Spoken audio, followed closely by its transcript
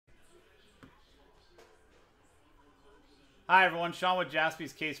Hi everyone, Sean with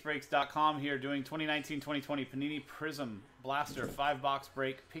JaspysCaseBreaks.com here doing 2019-2020 Panini Prizm Blaster 5-box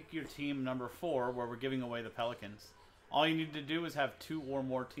break. Pick your team number 4 where we're giving away the Pelicans. All you need to do is have 2 or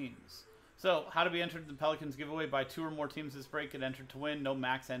more teams. So, how to be entered in the Pelicans giveaway? Buy 2 or more teams this break, get entered to win. No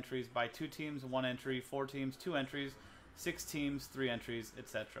max entries. Buy 2 teams, 1 entry, 4 teams, 2 entries, 6 teams, 3 entries,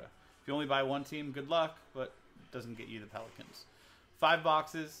 etc. If you only buy 1 team, good luck, but it doesn't get you the Pelicans. 5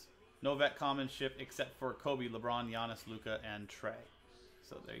 boxes. No vet common ship except for Kobe, LeBron, Giannis, Luka, and Trey.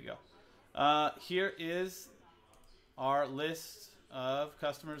 So there you go. Here is our list of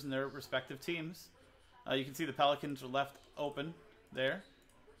customers and their respective teams. You can see the Pelicans are left open there.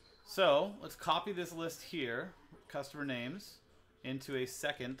 So let's copy this list here, customer names, into a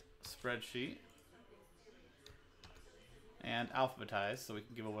second spreadsheet and alphabetize so we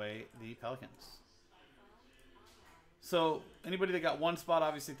can give away the Pelicans. So, anybody that got 1 spot,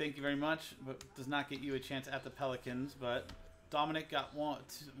 obviously, thank you very much, but does not get you a chance at the Pelicans. But Dominic got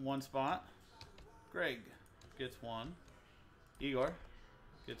one spot. Greg gets 1. Igor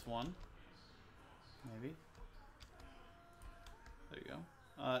gets 1. Maybe. There you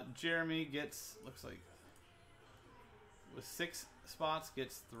go. Jeremy gets, looks like, with 6 spots,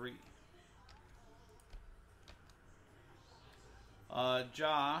 gets 3.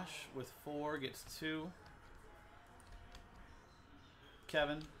 Josh with 4 gets 2.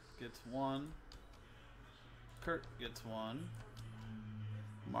 Kevin gets 1. Kurt gets 1.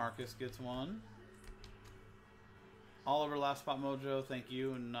 Marcus gets 1. Oliver last spot mojo, thank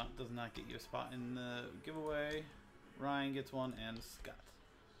you, and does not get you a spot in the giveaway. Ryan gets 1, and Scott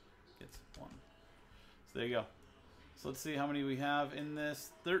gets 1. So there you go. So let's see how many we have in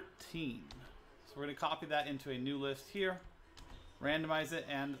this. 13. So we're going to copy that into a new list here. Randomize it,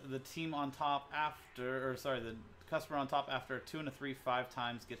 and the team on top after, or sorry, the customer on top after 2 and a 3 5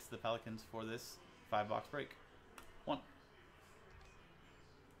 times gets the Pelicans for this 5-box break. 1.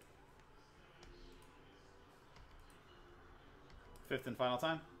 Fifth and final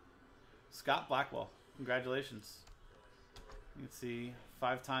time. Scott Blackwell. Congratulations. You can see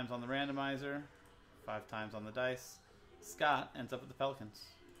 5 times on the randomizer, 5 times on the dice. Scott ends up with the Pelicans.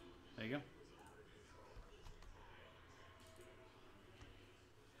 There you go.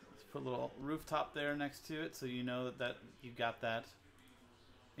 Put a little rooftop there next to it so you know that you got that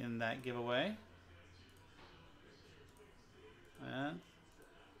in that giveaway. And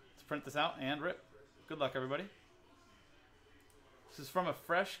let's print this out and rip. Good luck, everybody. This is from a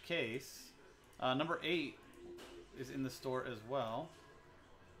fresh case. Number 8 is in the store as well.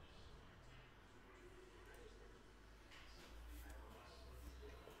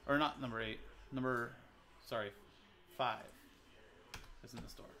 Or not number 8. Sorry, 5 is in the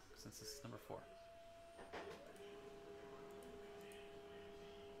store. Since this is number 4.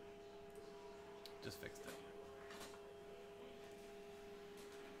 Just fixed it.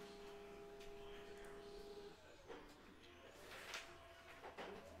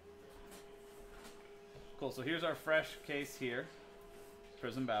 Cool, so here's our fresh case here.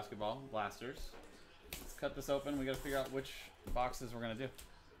 Prizm Basketball, Blasters. Let's cut this open. We gotta figure out which boxes we're gonna do.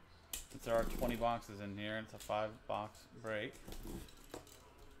 Since there are 20 boxes in here, it's a 5-box break.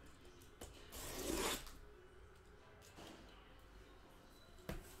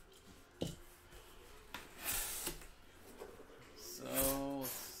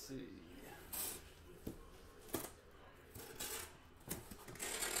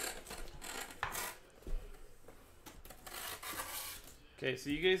 Okay,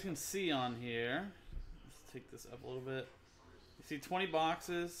 so you guys can see on here, let's take this up a little bit. You see 20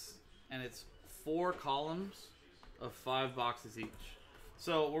 boxes, and it's 4 columns of 5 boxes each.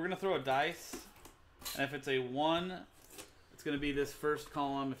 So we're going to throw a dice, and if it's a 1, it's going to be this first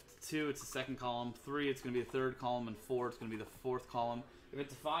column. If it's 2, it's the second column. 3, it's going to be the third column, and 4, it's going to be the 4th column. If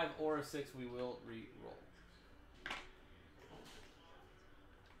it's a 5 or a 6, we will re-roll.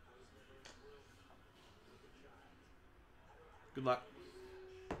 Good luck.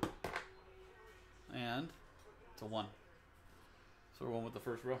 And it's a 1. So we're going with the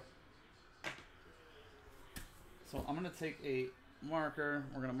first row. So I'm going to take a marker.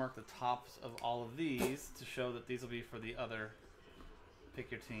 We're going to mark the tops of all of these to show that these will be for the other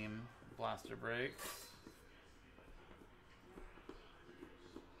Pick Your Team Blaster breaks.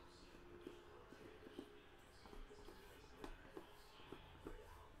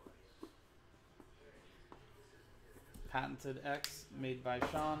 Patented X made by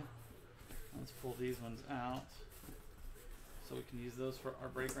Sean. Let's pull these ones out so we can use those for our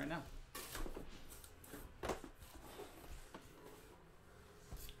break right now.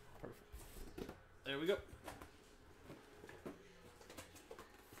 Perfect. There we go.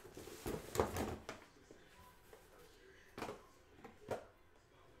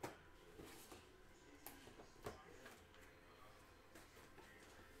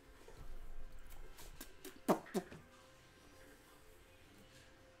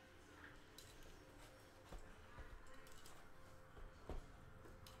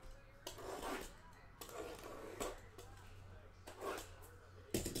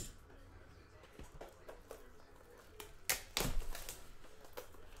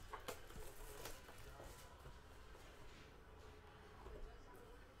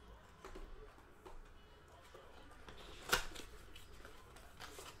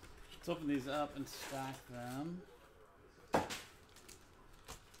 Let's open these up and stack them.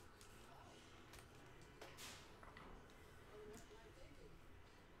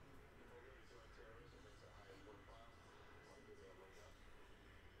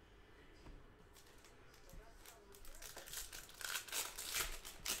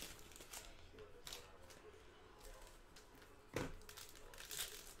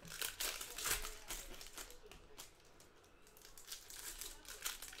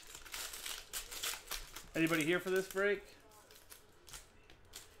 Anybody here for this break?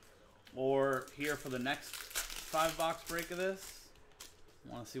 Or here for the next 5-box break of this?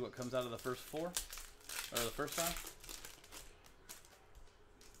 Want to see what comes out of the first 4? Or the first 5?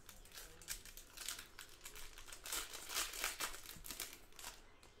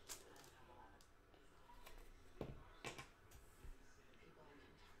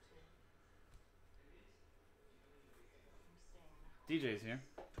 DJ's here.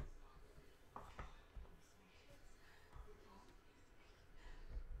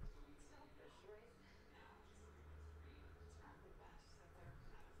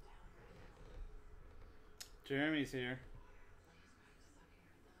 Jeremy's here.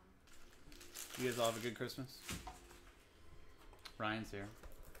 You guys all have a good Christmas? Ryan's here.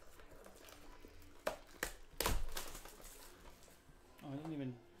 Oh, I didn't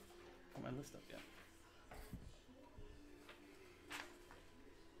even put my list up yet.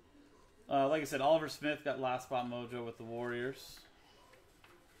 Like I said, Oliver Smith got last spot mojo with the Warriors.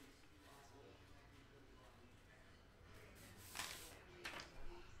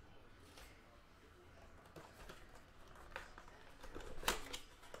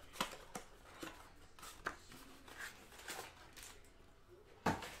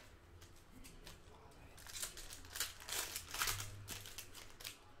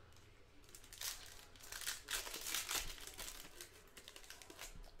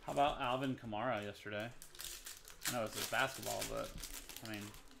 How about Alvin Kamara yesterday? I know it's just basketball, but I mean,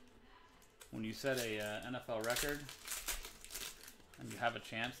 when you set a NFL record and you have a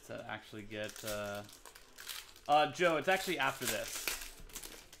chance to actually get Joe, it's actually after this,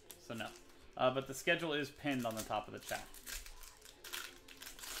 so no. But the schedule is pinned on the top of the chat.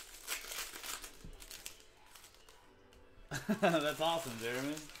 That's awesome,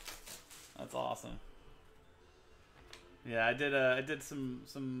 Jeremy. That's awesome. Yeah, I did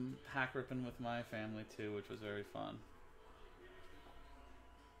some hack ripping with my family too, which was very fun.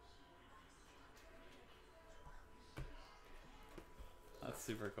 That's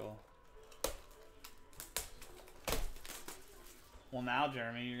super cool. Well, now,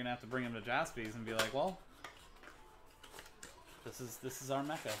 Jeremy, you're gonna have to bring him to Jaspy's and be like, well, this is our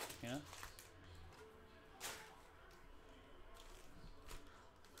mecca, you know?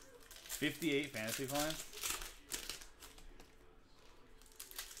 $58 fantasy points.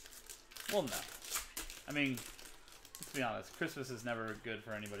 Well, no. I mean, let's be honest. Christmas is never good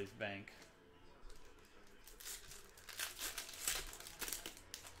for anybody's bank.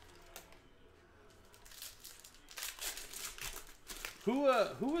 Who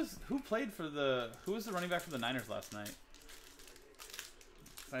was the running back for the Niners last night?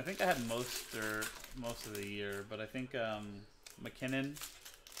 I think I had most of the year, but I think McKinnon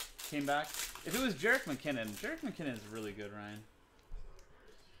came back. If it was Jerick McKinnon is really good, Ryan.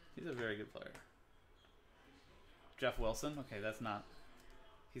 He's a very good player. Jeff Wilson? Okay, that's not.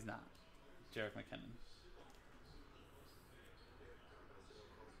 He's not. Jerick McKinnon.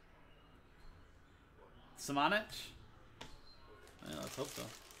 Samanich? Yeah, let's hope so.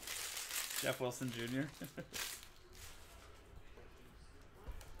 Jeff Wilson Jr.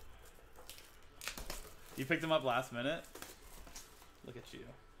 You picked him up last minute? Look at you.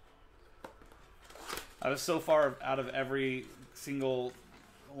 I was so far out of every single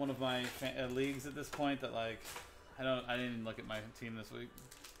one of my leagues at this point that, like, I didn't even look at my team this week.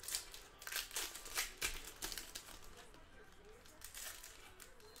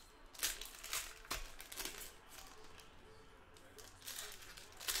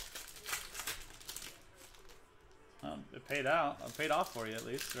 It paid out. It paid off for you at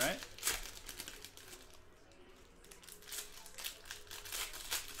least, right?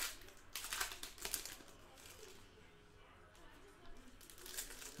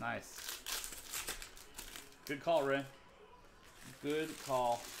 Nice. Good call, Ray. Good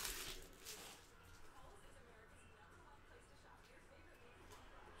call.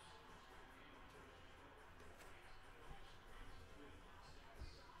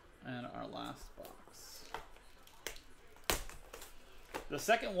 And our last box. The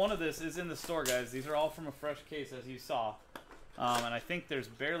second one of this is in the store, guys. These are all from a fresh case, as you saw. And I think there's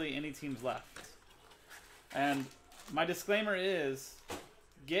barely any teams left. And my disclaimer is,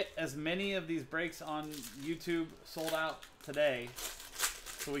 get as many of these breaks on YouTube sold out today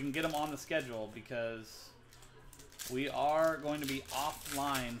so we can get them on the schedule, because we are going to be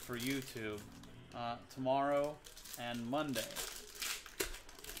offline for YouTube tomorrow and Monday.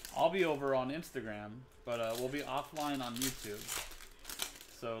 I'll be over on Instagram, but we'll be offline on YouTube.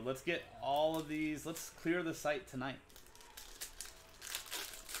 So let's get all of these. Let's clear the site tonight.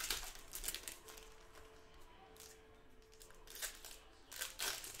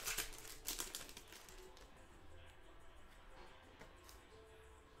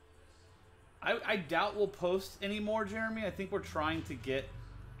 I doubt we'll post anymore, Jeremy. I think we're trying to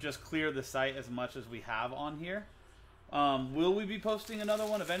just clear the site as much as we have on here. Will we be posting another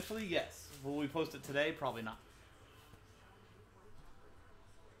one eventually? Yes. Will we post it today? Probably not.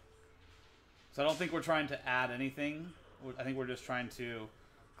 So I don't think we're trying to add anything. I think we're just trying to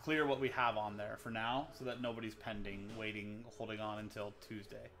clear what we have on there for now, so that nobody's pending, waiting, holding on until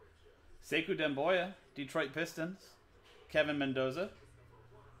Tuesday. Sekou Demboya, Detroit Pistons. Kevin Mendoza.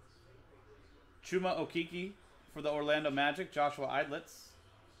 Chuma Okeke for the Orlando Magic, Joshua Eidlitz.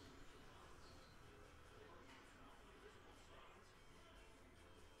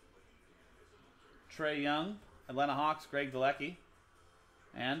 Trae Young, Atlanta Hawks, Greg Delecki.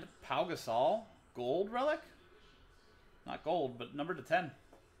 And Pau Gasol, gold relic? Not gold, but number to 10.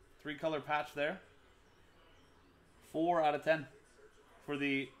 3-color patch there. 4 out of 10 for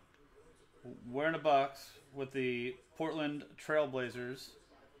the wearing a Bucks with the Portland Trailblazers.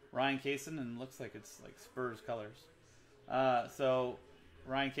 Ryan Kaysen, and looks like it's like Spurs colors. So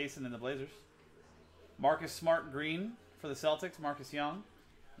Ryan Kaysen in the Blazers. Marcus Smart green for the Celtics. Marcus Young,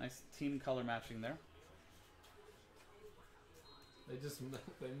 nice team color matching there. They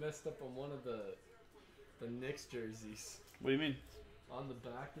messed up on one of the Knicks jerseys. What do you mean? On the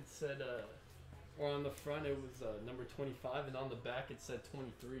back it said, or on the front it was number 25, and on the back it said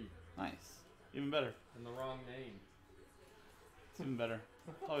 23. Nice, even better. And the wrong name. It's even better.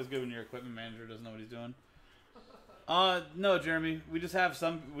 It's always good when your equipment manager doesn't know what he's doing. No, Jeremy. We just have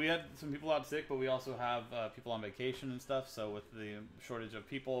we had some people out sick, but we also have people on vacation and stuff. So with the shortage of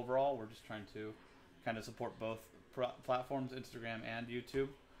people overall, we're just trying to kind of support both platforms, Instagram and YouTube,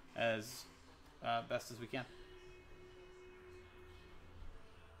 as best as we can.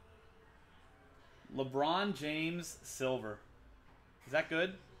 LeBron James silver. Is that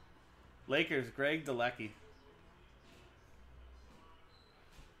good? Lakers, Greg Delecki.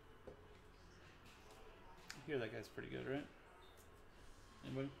 I hear that guy's pretty good, right?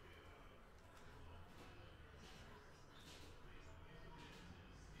 Anybody?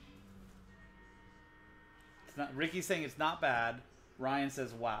 It's not. Ricky's saying it's not bad. Ryan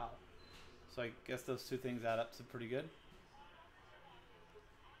says wow. So I guess those two things add up to pretty good.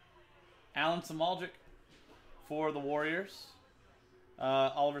 Alan Samaljic for the Warriors.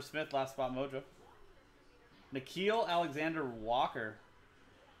 Oliver Smith, last spot mojo. Nikhil Alexander Walker.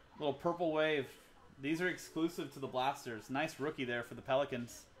 Little purple wave. These are exclusive to the Blasters. Nice rookie there for the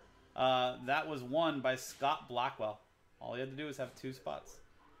Pelicans. That was won by Scott Blackwell. All he had to do was have 2 spots.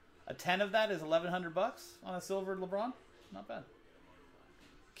 A 10 of that is $1,100 on a silver LeBron. Not bad.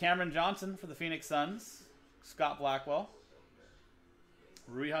 Cameron Johnson for the Phoenix Suns. Scott Blackwell.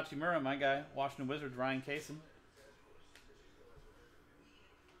 Rui Hachimura, my guy. Washington Wizards, Ryan Kaysen.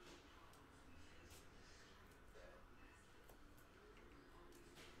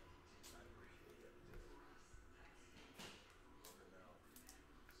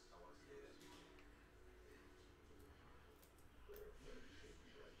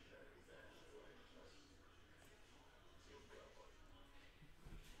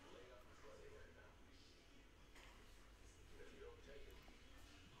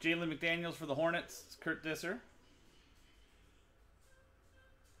 Jalen McDaniels for the Hornets. It's Kurt Disser.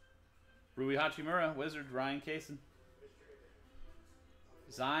 Rui Hachimura, Wizards, Ryan Kaysen.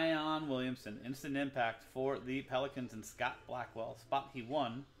 Zion Williamson, instant impact for the Pelicans, and Scott Blackwell. Spot he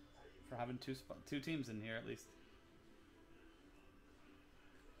won for having two teams in here at least.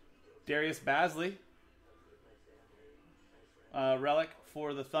 Darius Bazley. Relic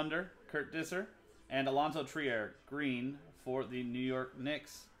for the Thunder, Kurt Disser. And Alonzo Trier, green for the New York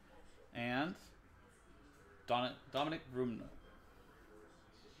Knicks. And Dominic Brumno.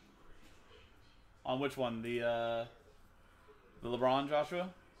 On which one? The LeBron, Joshua?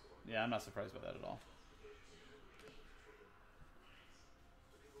 Yeah, I'm not surprised by that at all.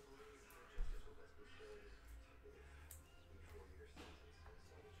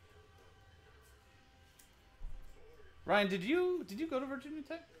 Ryan, did you go to Virginia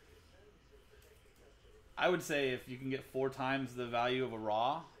Tech? I would say if you can get 4 times the value of a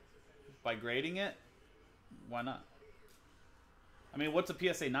raw by grading it, why not? I mean, what's a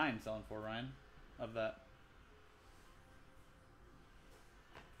PSA 9 selling for, Ryan, of that?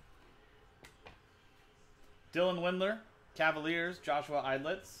 Dylan Windler, Cavaliers, Joshua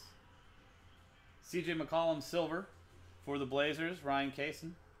Eidlitz. CJ McCollum, silver for the Blazers, Ryan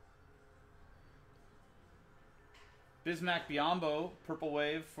Kaysen. Bismack Biyombo, purple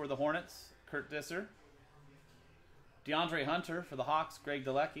wave for the Hornets, Kurt Disser. DeAndre Hunter for the Hawks, Greg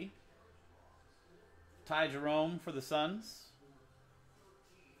Delecky. Ty Jerome for the Suns,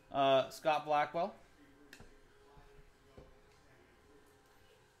 Scott Blackwell.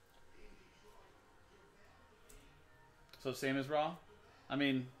 So same as Raw. I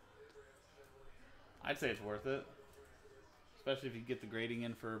mean, I'd say it's worth it. Especially if you get the grading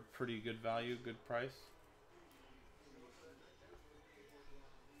in for pretty good value, good price.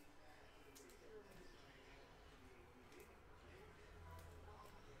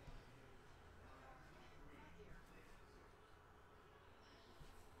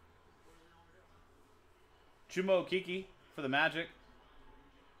 Chumo Kiki for the Magic.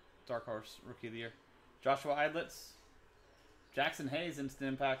 Dark Horse Rookie of the Year. Joshua Eidlitz. Jackson Hayes, instant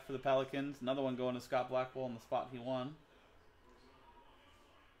impact for the Pelicans. Another one going to Scott Blackwell in the spot he won.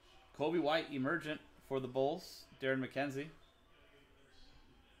 Kobe White, emergent for the Bulls. Darren McKenzie.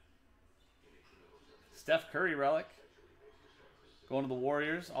 Steph Curry, relic. Going to the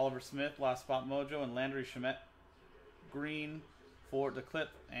Warriors. Oliver Smith, last spot mojo. And Landry Shamet, green for the Clip.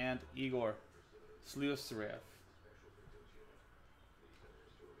 And Igor Sluisarev.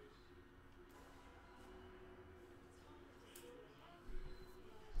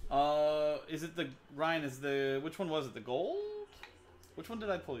 Is it the Ryan? Is the which one was it? The gold? Which one did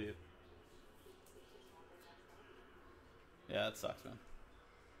I pull you? Yeah, that sucks, man.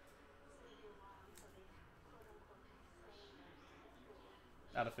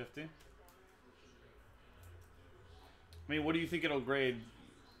 Out of 50. I mean, what do you think it'll grade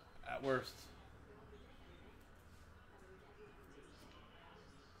at worst?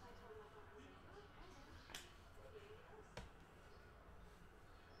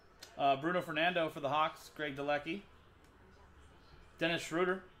 Bruno Fernando for the Hawks, Greg Delecky. Dennis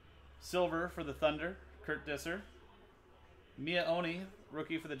Schroeder, silver for the Thunder, Kurt Disser. Mia Oni,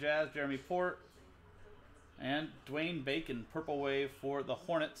 rookie for the Jazz, Jeremy Port. And Dwayne Bacon, purple wave for the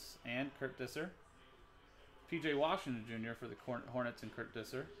Hornets and Kurt Disser. PJ Washington Jr. for the Hornets and Kurt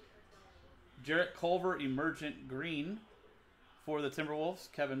Disser. Jarrett Culver, emergent green for the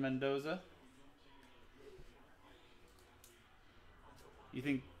Timberwolves, Kevin Mendoza. You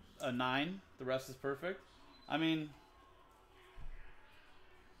think a 9, the rest is perfect? I mean,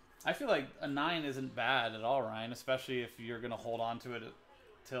 I feel like a 9 isn't bad at all, Ryan, especially if you're going to hold on to it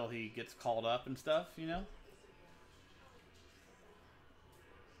till he gets called up and stuff, you know?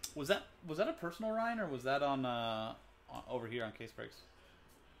 Was that a personal, Ryan, or was that on over here on Case Breaks?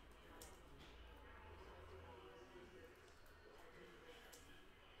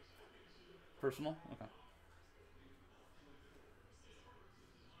 Personal? Okay.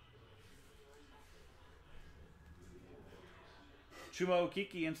 Chumo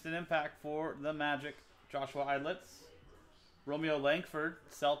Kiki, instant impact for the Magic, Joshua Eidlitz. Romeo Langford,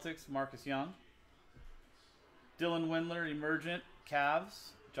 Celtics, Marcus Young. Dylan Windler, emergent,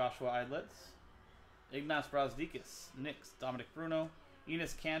 Cavs, Joshua Eidlitz. Ignas Brazdeikis, Knicks, Dominic Bruno.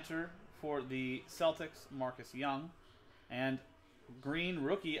 Enes Kanter for the Celtics, Marcus Young. And green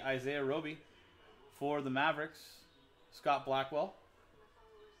rookie, Isaiah Roby for the Mavericks, Scott Blackwell.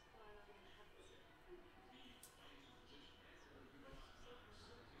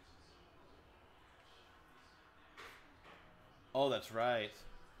 Oh, that's right.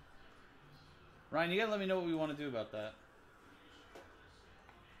 Ryan, you gotta let me know what we want to do about that.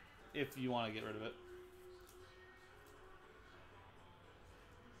 If you want to get rid of it.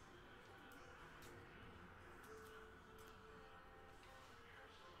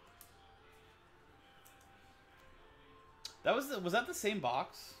 Was that the same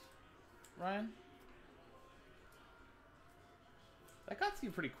box, Ryan? That got to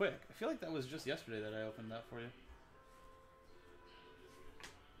you pretty quick. I feel like that was just yesterday that I opened that for you.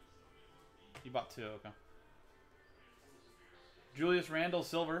 You bought 2, okay. Julius Randle,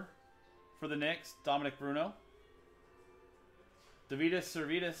 silver for the Knicks, Dominic Bruno. Davidas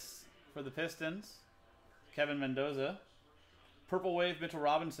Servitas for the Pistons, Kevin Mendoza. Purple wave, Mitchell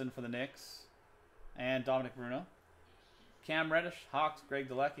Robinson for the Knicks and Dominic Bruno. Cam Reddish, Hawks, Greg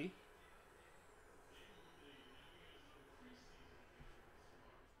Delecky.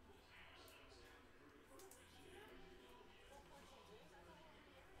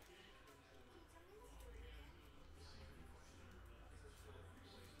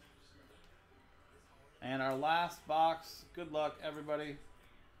 And our last box. Good luck, everybody.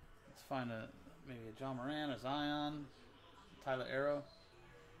 Let's find maybe a John Moran, a Zion, Tyler Arrow.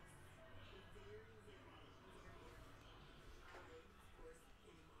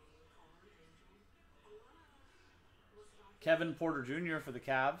 Kevin Porter Jr. for the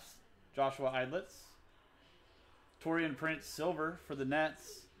Cavs. Joshua Eidlitz. Torian Prince Silver for the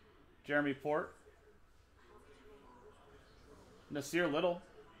Nets. Jeremy Port. Nasir Little,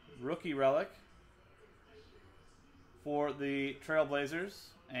 rookie relic for the Trailblazers,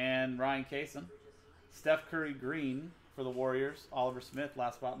 and Ryan Kaysen. Steph Curry Green for the Warriors. Oliver Smith,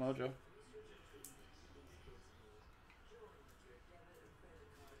 Last Spot Mojo.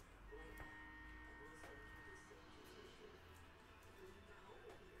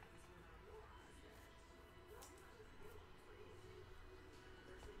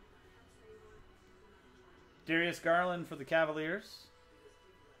 Darius Garland for the Cavaliers.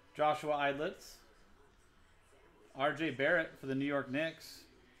 Joshua Eidlitz. RJ Barrett for the New York Knicks.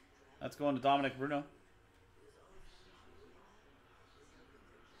 That's going to Dominic Bruno.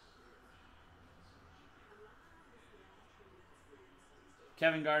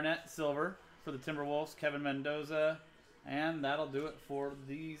 Kevin Garnett Silver for the Timberwolves. Kevin Mendoza. And that'll do it for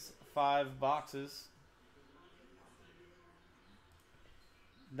these 5 boxes.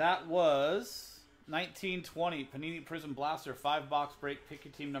 That was 1920 Panini Prizm Blaster 5-box break. Pick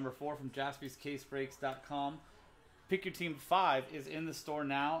your team number 4 from jaspyscasebreaks.com. Pick your team 5 is in the store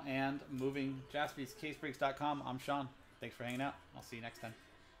now and moving. jaspyscasebreaks.com. I'm Sean. Thanks for hanging out. I'll see you next time.